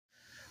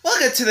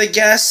Welcome to the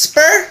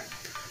gasper.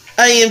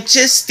 I am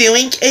just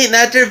doing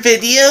another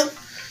video.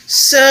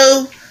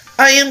 So,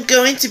 I am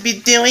going to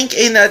be doing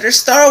another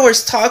Star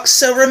Wars talk.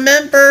 So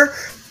remember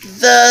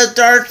the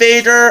Darth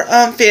Vader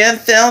fan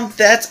film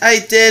that I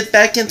did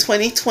back in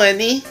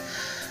 2020?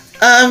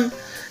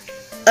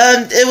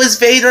 It was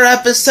Vader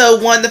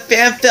Episode 1, the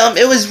fan film.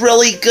 It was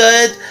really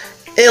good.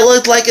 It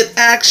looked like an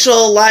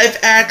actual live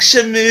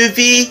action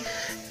movie.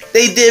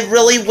 They did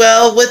really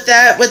well with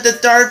that, with the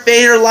Darth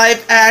Vader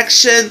live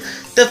action,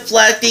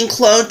 deflecting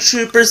clone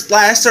troopers'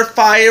 blaster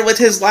fire with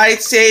his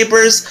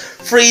lightsabers,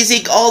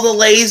 freezing all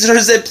the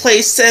lasers in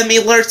place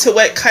similar to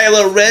what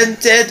Kylo Ren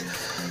did.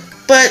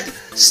 But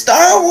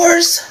Star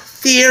Wars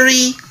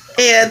Theory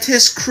and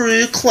his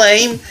crew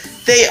claim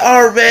they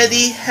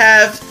already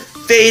have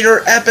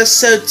Vader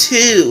Episode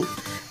 2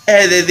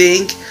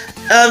 editing.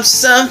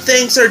 Some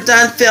things are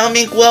done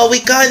filming. Well,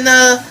 we got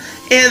an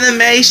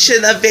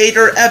animation of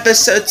Vader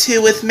Episode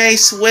 2 with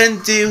Mace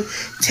Windu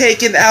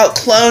taking out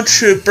clone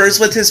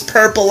troopers with his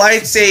purple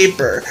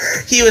lightsaber.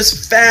 He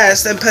was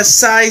fast and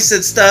precise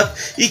and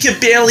stuff. You could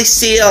barely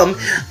see him.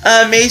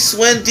 Mace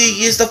Windu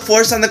used the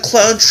force on the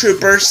clone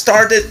trooper,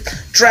 started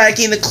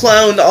dragging the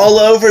clone all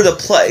over the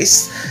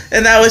place.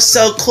 And that was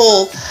so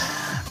cool.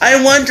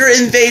 I wonder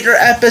in Vader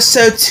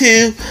Episode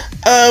 2,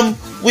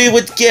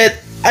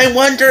 I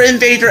wonder in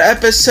Vader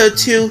Episode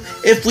 2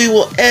 if we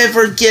will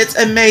ever get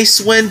a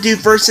Mace Windu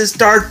versus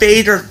Darth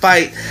Vader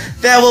fight.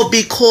 That will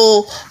be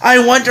cool.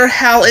 I wonder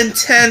how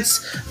intense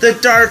the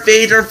Darth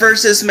Vader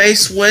versus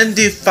Mace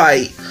Windu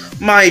fight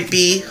might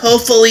be.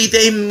 Hopefully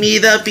they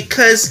meet up,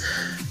 because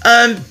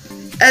at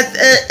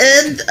the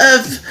end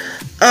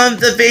of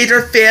the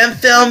Vader fan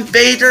film,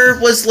 Vader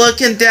was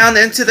looking down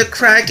into the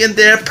crack and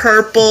there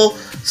purple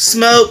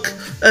smoke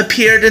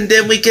appeared, and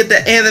then we get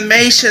the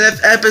animation of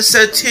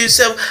Episode 2,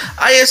 so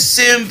I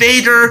assume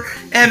Vader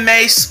and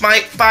Mace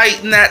might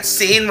fight in that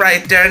scene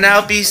right there, and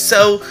that'll be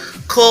so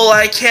cool.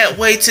 I can't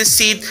wait to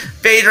see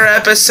Vader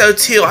Episode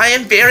 2. I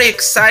am very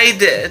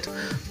excited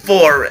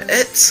for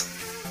it.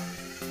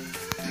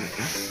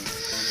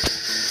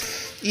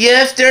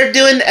 Yeah, if they're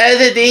doing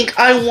editing,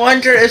 I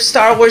wonder if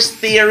Star Wars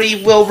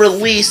Theory will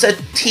release a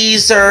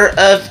teaser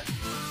of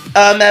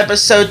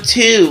Episode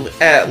 2,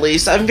 at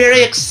least. I'm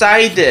very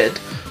excited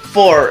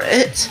for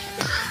it.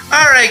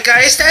 Alright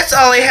guys, that's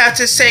all I have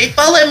to say.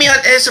 Follow me on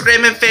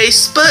Instagram and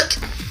Facebook.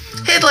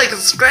 Hit like and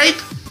subscribe.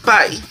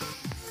 Bye.